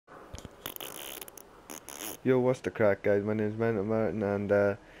Yo, what's the crack, guys? My name's mentalmartin, and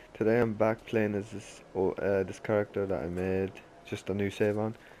today I'm back playing as this character that I made, just a new save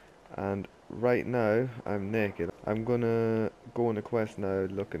on. And right now I'm naked. I'm gonna go on a quest now,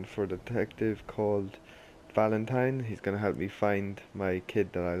 looking for a detective called Valentine. He's gonna help me find my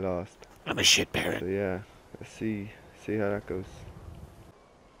kid that I lost. I'm a shit So parent. yeah, let's see how that goes.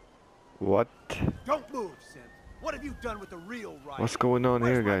 What? Don't move, Simp. What have you done with the real right? What's going on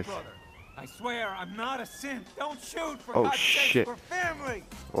Where's here, my guys? brother? I swear, I'm not a simp. Don't shoot, for Oh God's shit! sake, for family.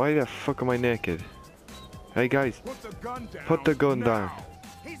 Why the fuck am I naked? Hey guys, Put the gun down. put the gun down.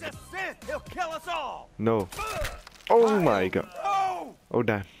 He's a simp. He'll kill us all. No. Oh my god. No. Oh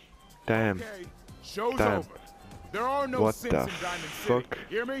damn. Damn. Okay, show's Damn. over. There are no What Sims the in Diamond fuck? City.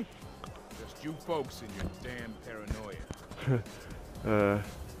 Hear me? Just you folks and your damn paranoia.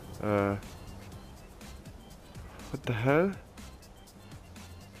 What the hell?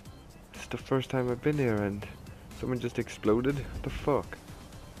 It's the first time I've been here and someone just exploded? What the fuck?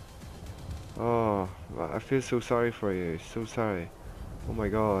 Oh, I feel so sorry for you. So sorry. Oh my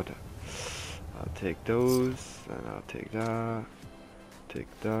god. I'll take those, and I'll take that.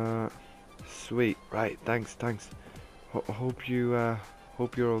 Take that. Sweet. Right, thanks. Hope you're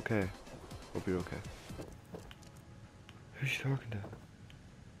okay. Hope you're okay. Who's she talking to?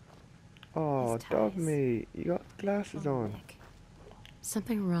 Oh, His dog ties. me. You got glasses Oh, on. Nick.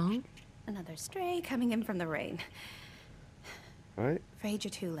 Something wrong? Another stray coming in from the rain. Right? Afraid you're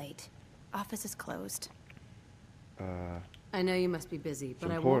too late. Office is closed. I know you must be busy,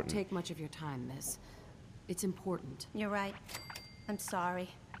 but I won't important. take much of your time, miss. It's important. You're right. I'm sorry.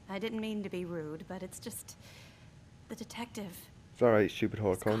 I didn't mean to be rude, but it's just... the detective It's alright, stupid whore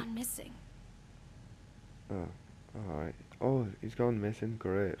has cunt. gone missing. Oh, alright. Oh, he's gone missing.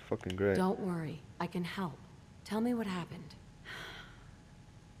 Great. Fucking great. Don't worry. I can help. Tell me what happened.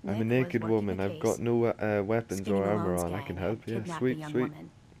 I'm a Nick was naked working woman. the I've case. got no weapons Skinny or armor Malone's on. I gang can had help. Yeah, kidnapped a sweet, young sweet. woman,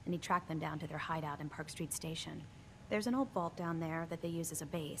 and he tracked them down to their hideout in Park Street Station. There's an old vault down there that they use as a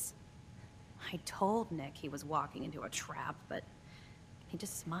base. I told Nick he was walking into a trap, but he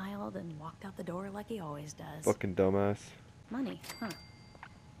just smiled and walked out the door like he always does. Fucking dumbass. Money, huh?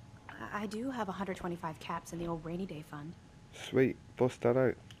 I do have 125 caps in the old rainy day fund. Sweet. Bust that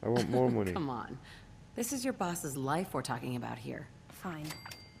out. I want more money. Come on. This is your boss's life we're talking about here. Fine.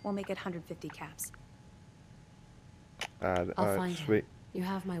 We'll make it 150 caps. I'll find sweet. him. You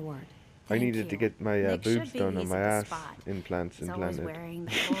have my word. I Thank needed to you. get my Nick boobs should be done on easy my to ass spot. implants He's always implanted. wearing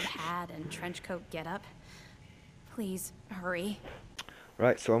the old hat and trench coat getup. Please, hurry.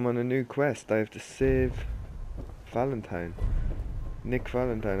 Right, so I'm on a new quest. I have to save Valentine. Nick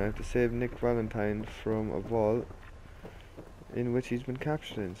Valentine. I have to save Nick Valentine from a vault in which he's been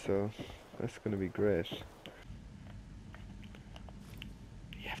captured in, so that's gonna be great.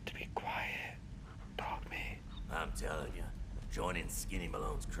 You have to be quiet. Dog me. I'm telling you, joining Skinny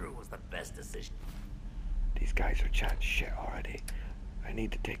Malone's crew was the best decision. These guys are chatting shit already. I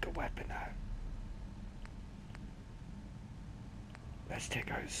need to take a weapon out. Let's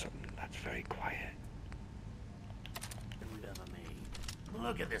take out something that's very quiet. Whoever me.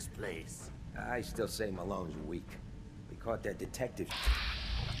 Look at this place. I still say Malone's weak. We caught that detective.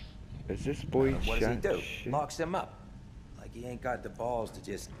 Is this boy What does he chatting do? shit? Locks him up. Like he ain't got the balls to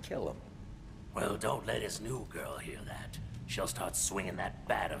just kill him. Well, don't let his new girl hear that. She'll start swinging that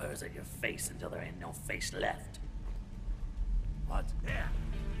bat of hers at your face until there ain't no face left. What? Yeah.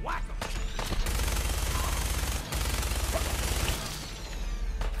 Whack him!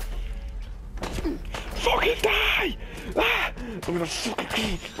 Fucking die! Ah! I'm gonna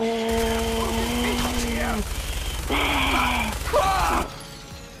fucking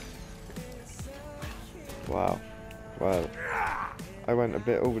Wow. Well, I went a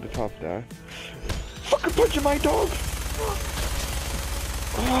bit over the top there. Fucking punching my dog!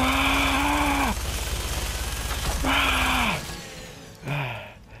 Ah!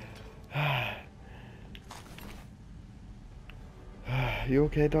 Ah! You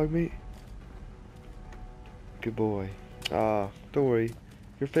okay, dog meat? Good boy. Ah, don't worry.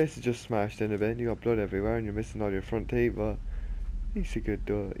 Your face is just smashed in a bit and you got blood everywhere and you're missing all your front teeth, but he's a good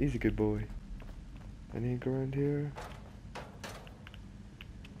dog. He's a good boy. Anything around here?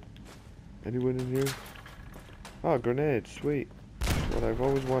 Anyone in here? Oh, grenade, sweet. That's what I've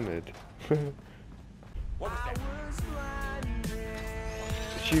always wanted. What was that?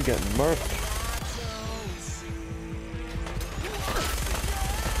 It's you getting murked.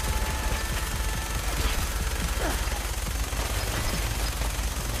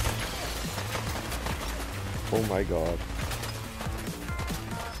 Oh my god.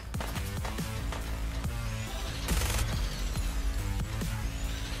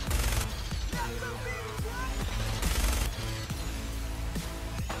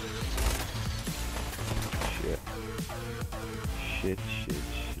 Shit. Shit, shit,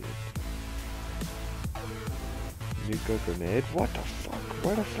 shit. Nuka grenade? What the fuck?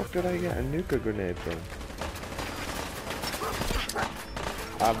 Where the fuck did I get a nuka grenade from?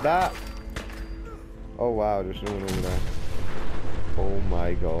 Have that! Oh wow, there's no one over there. Oh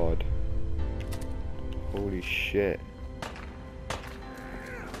my god. Holy shit.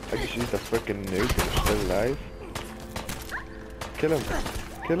 I just used a freaking nuke and it's still alive. Kill him!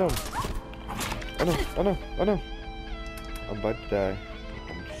 Kill him! Oh no! Oh no! Oh no! I'm about to die.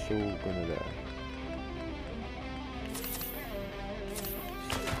 I'm so gonna die.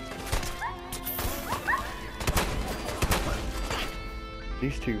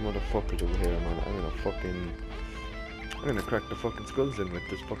 These two motherfuckers over here, man, I'm gonna crack the fucking skulls in with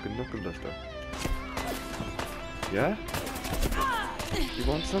this fucking knuckle duster. Yeah? You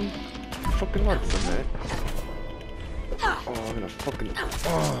want some? You fucking want some, mate? Oh, I'm gonna fucking...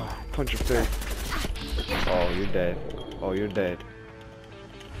 Oh, punch your face. Oh, you're dead. Oh, you're dead.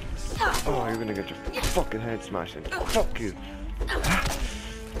 Oh, you're gonna get your fucking head smashed in. Fuck you.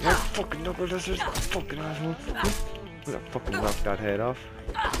 My fucking knuckle dusters, fucking asshole. I'm gonna fucking knock that head off.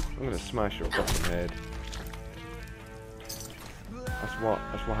 I'm gonna smash your fucking head. That's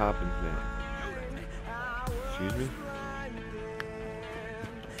what happens, mate. Excuse me?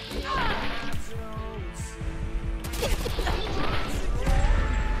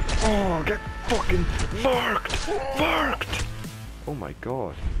 Oh, get fucking marked! Marked! Oh my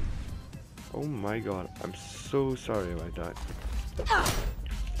god. Oh my god. I'm so sorry about that.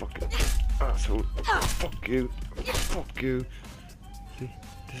 Fucking asshole. Fuck you. Fuck you. See,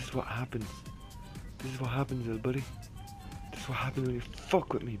 this is what happens. This is what happens, little buddy. This is what happens when you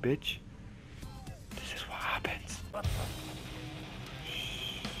fuck with me, bitch. This is what happens.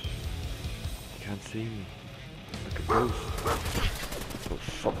 Shh. You can't see me. Like a ghost. Oh,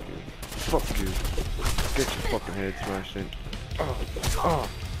 fuck you. Fuck you. Get your fucking head smashed in. Oh, oh,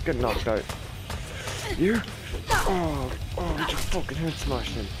 get knocked out. You? Oh, oh, get your fucking head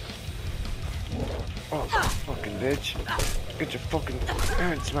smashed in. Oh, fucking bitch. Get your fucking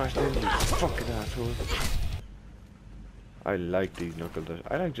head smashed in, you fucking asshole. I like these knuckle dusters.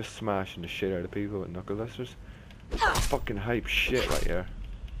 I like just smashing the shit out of people with knuckle dusters. Fucking hype shit right here.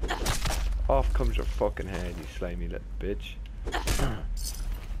 Off comes your fucking head, you slimy little bitch.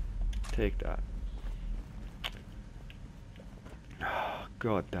 Take that. Oh,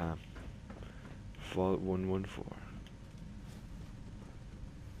 god damn. Vault 114.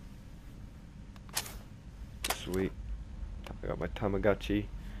 Sweet. I got my Tamagotchi.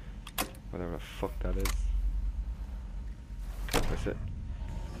 Whatever the fuck that is. That's it.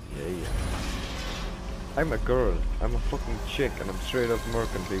 Yeah, yeah. I'm a girl. I'm a fucking chick and I'm straight up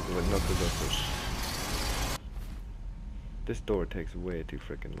murking people with knuckle dusters. This door takes way too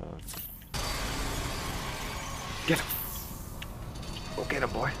freaking long. Get him! Go get him,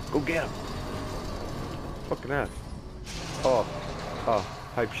 boy. Go get him. Fucking ass. Oh. Oh.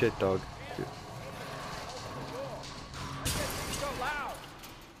 Hype shit, dog.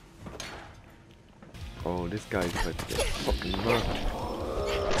 Oh, this guy's about to get fucking murked.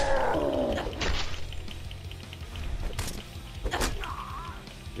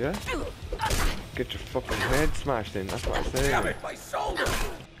 Yeah? Get your fucking head smashed in, that's what I say.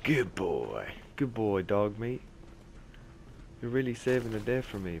 Good boy. Good boy, dog meat. You're really saving the day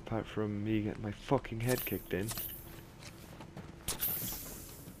for me, apart from me getting my fucking head kicked in.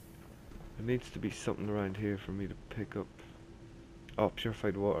 There needs to be something around here for me to pick up. Oh,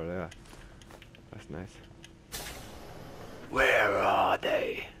 purified water, yeah. That's nice. Where are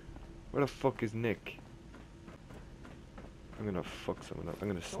they? Where the fuck is Nick? I'm gonna fuck someone up. I'm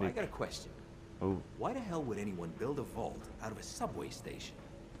gonna sneak. So I got a question. Oh. Why the hell would anyone build a vault out of a subway station?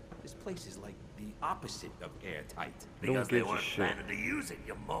 This place is like the opposite of airtight. Because they weren't planning to use it,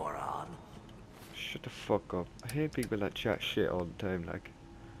 you moron. Shut the fuck up. I hate people that chat shit all the time, like...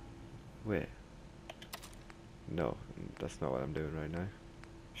 Wait. No, that's not what I'm doing right now.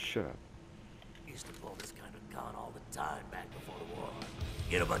 Shut up. Used to pull this kind of gun all the time back before the war.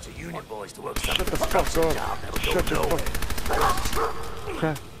 Get a bunch of union boys to work Shut something the fuck up. Shut the fuck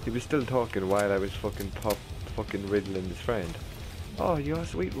up. He was still talking while I was fucking riddling his friend. Oh, you got a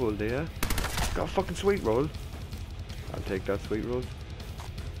sweet roll, do you? Got a fucking sweet roll? I'll take that sweet roll.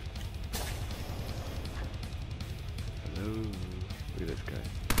 Hello. Look at this guy.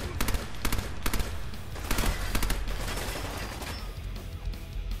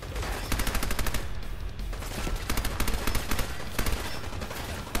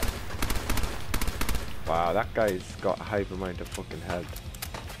 Wow, that guy's got a hype amount of fucking health.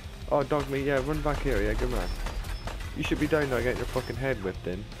 Oh, dog me, yeah, run back here, yeah, good man. You should be down there getting your fucking head whipped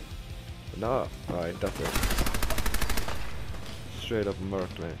in. But no. Alright, that's it. Straight up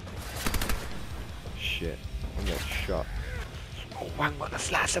murked, man. Shit. I'm getting shot. Oh, I'm gonna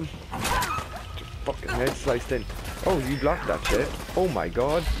slash him. Your fucking head sliced in. Oh, you blocked that shit. Oh my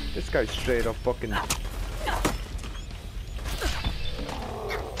god. This guy's straight up fucking... You're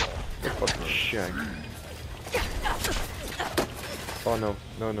fucking shanked. Oh no.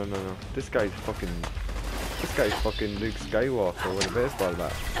 No, no, no, no. This guy's fucking Luke Skywalker with a baseball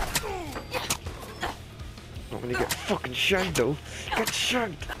bat. Not when you get fucking shanked though. Get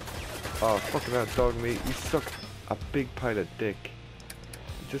shanked! Oh, fucking that dog meat. You suck a big pile of dick.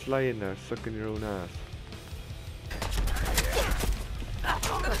 Just lying there sucking your own ass.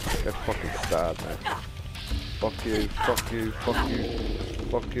 Get fucking stabbed, man. Fuck you, fuck you, fuck you,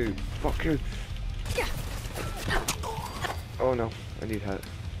 fuck you, fuck you. Oh no, I need help.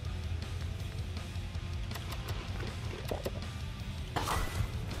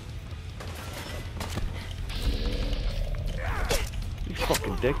 You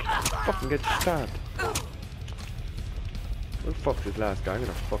fucking dick. Fucking get stabbed. Where the fuck's this last guy? I'm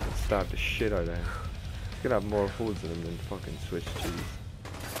gonna fucking stab the shit out of him. He's gonna have more holes in him than fucking Swiss cheese.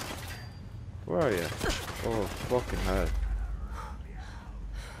 Where are you? Oh, fucking hell.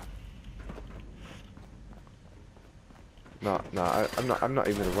 Nah, I'm not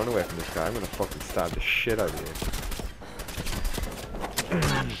even gonna run away from this guy. I'm gonna fucking stab the shit out of you.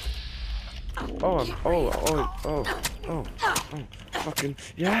 Oh, fucking,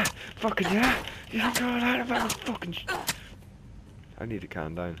 yeah, you go out of my fucking I need to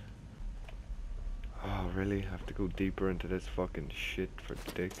calm down. Oh, really? I have to go deeper into this fucking shit for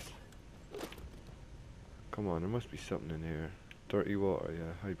dicks. Come on, there must be something in here. Dirty water,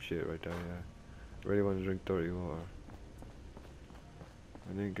 yeah, hype shit right there, yeah. Really want to drink dirty water.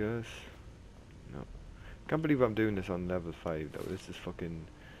 Any guess? No. Can't believe I'm doing this on level 5 though. This is fucking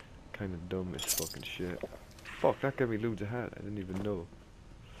kind of dumb as fucking shit. Fuck, that gave me loads of health. I didn't even know.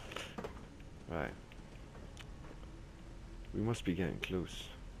 Right. We must be getting close.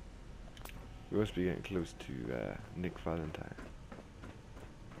 We must be getting close to Nick Valentine.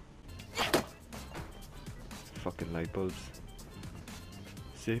 Fucking light bulbs.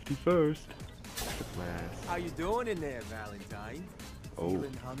 Safety first. Fuck my ass. How you doing in there, Valentine? Oh.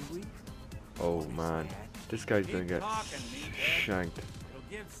 Feeling hungry? Oh man. This guy's gonna get shanked. It'll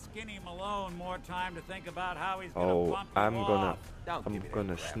give Skinny Malone more time to think about how he's gonna pump you I'm off.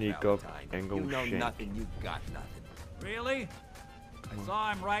 gonna sneak up and go You know shank. nothing, you got nothing. Really? I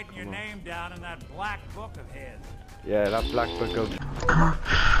saw him writing your name down in that black book of his. Yeah, that black book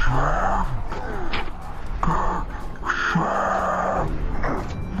of...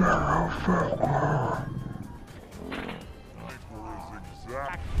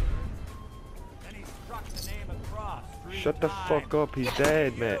 Then he struck the name across 3 Shut the times. fuck up, he's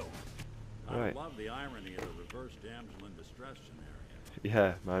dead, mate. I Right. love the irony of the reverse damsel in distress scenario.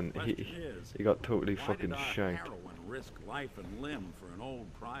 Yeah, man, Question is, he got totally why fucking did our shanked. heroine risk life and limb for an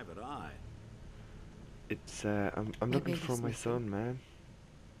old private eye? It's, I'm looking for my son, man.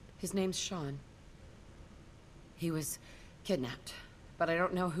 His name's Sean. He was kidnapped, but I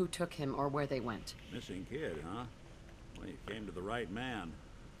don't know who took him or where they went. Missing kid, huh? Well, you came to the right man,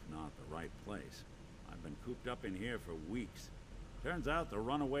 not the right place. I've been cooped up in here for weeks. Turns out the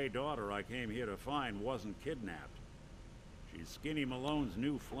runaway daughter I came here to find wasn't kidnapped. She's Skinny Malone's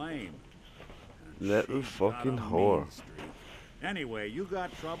new flame. And Little she's got fucking a whore. mean streak. Anyway, you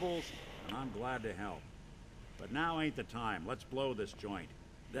got troubles, and I'm glad to help. But now ain't the time. Let's blow this joint.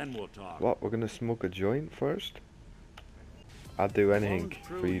 Then we'll talk. What, we're gonna smoke a joint first? I'll do anything Malone's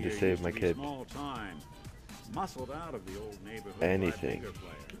crew for you to here save used my be kid. Small time. Muscled out of the old neighborhood Anything. by bigger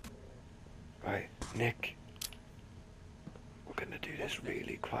players. Right, Nick. We're gonna do this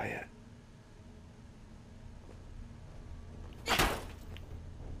really quiet.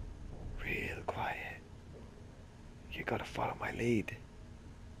 Real quiet. You gotta follow my lead.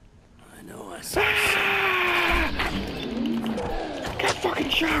 I know I saw Get fucking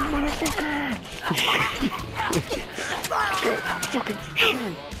shot, motherfucker! Get fucking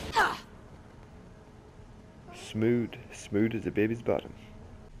shot! Smooth as a baby's bottom.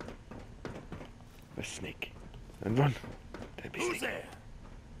 Let's sneak and run. Don't be sneaky.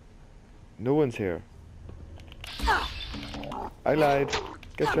 No one's here. I lied.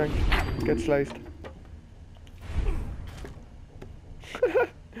 Get shanked. Get sliced.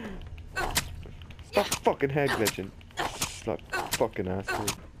 Stop fucking head glitching. Stop fucking asshole.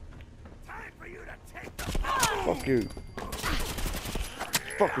 Fuck you.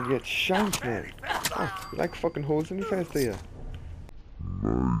 Fucking get shanked, man. Oh, you like fucking holes in your face, do you?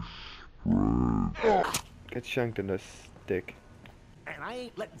 Get shanked in the stick. And I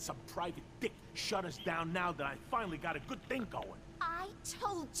ain't letting some private dick shut us down now that I finally got a good thing going. I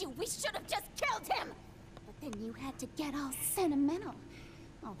told you we should have just killed him! But then you had to get all sentimental.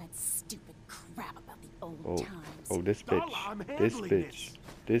 All that stupid crap about the old times. Oh, this Darla, bitch. I'm This handling bitch.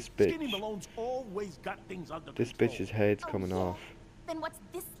 This bitch. Skinny Malone's always got things under This control. bitch's head's Oh, coming yeah? off. Then what's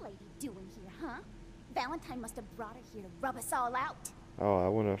this lady doing here, huh? Valentine must have brought her here to rub us all out. Oh, I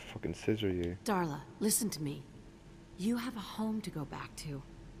wanna fucking scissor you. Darla, listen to me. You have a home to go back to.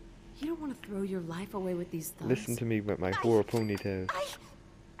 You don't want to throw your life away with these thugs. Listen to me with my whore ponytails.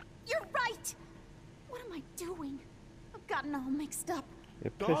 You're right! What am I doing? I've gotten all mixed up. Yeah,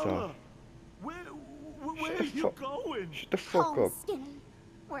 piss Darla, off. where Shut are the you fuck- going? Shut the fuck Home, up. Skinny.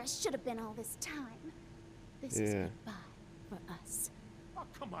 Where I should have been all this time. This is Yeah. goodbye for us. Oh,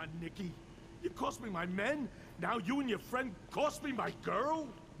 come on, Nikki. You cost me my men. Now you and your friend cost me my girl?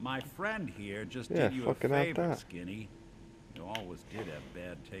 My friend here just Yeah, did you a fucking have favor, that. Skinny. You always did have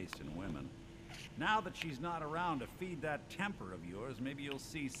bad taste in women. Now that she's not around to feed that temper of yours, maybe you'll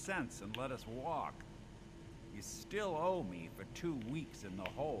see sense and let us walk. You still owe me for 2 weeks in the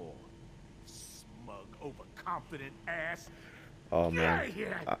hole. Smug, overconfident ass. Oh Get man. out of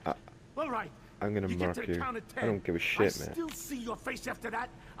here. I, All right. I'm gonna You get mark to the you. count of 10. I don't give a I shit, man. still see your face after that.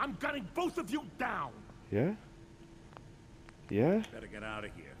 I'm gunning both of you down. Yeah? Yeah? Better get out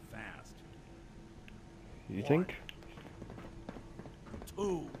of here, fast. You think?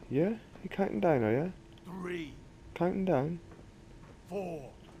 2, Yeah? You counting down, are you? 3, Counting down? 4.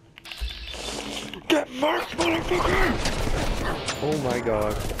 Get marked, motherfucker! Oh my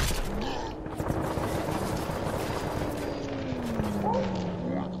god.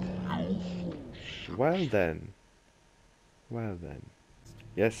 Well then. Well then.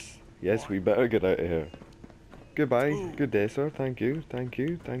 Yes. Yes, we better get out of here. Goodbye. Good day, sir. Thank you. Thank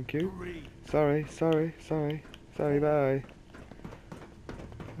you. Thank you. 3. Sorry. Sorry. Sorry. Sorry. Bye.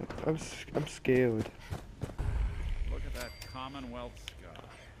 I'm scared. Look at that Commonwealth sky.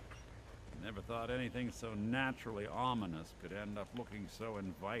 Never thought anything so naturally ominous could end up looking so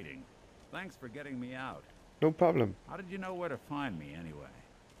inviting. Thanks for getting me out. No problem. How did you know where to find me, anyway?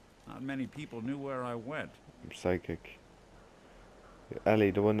 Not many people knew where I went. I'm psychic.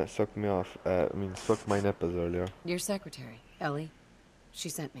 Ellie, the one that sucked me off, sucked my nipples earlier. Your secretary, Ellie. She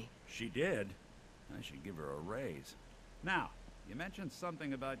sent me. She did? I should give her a raise. Now, you mentioned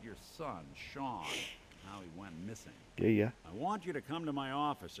something about your son, Sean, how he went missing. Yeah. I want you to come to my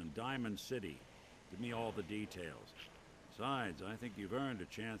office in Diamond City. Give me all the details. Besides, I think you've earned a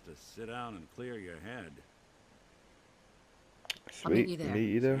chance to sit down and clear your head. Sweet. I'll meet you there. Me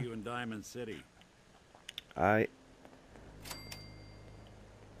either. See you in Diamond City. Aye.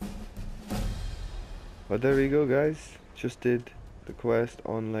 Well, there we go, guys. Just did the quest,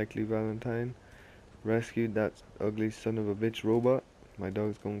 Unlikely Valentine. Rescued that ugly son of a bitch robot. My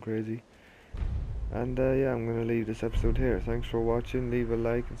dog's going crazy. And yeah, I'm gonna leave this episode here. Thanks for watching. Leave a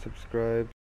like and subscribe.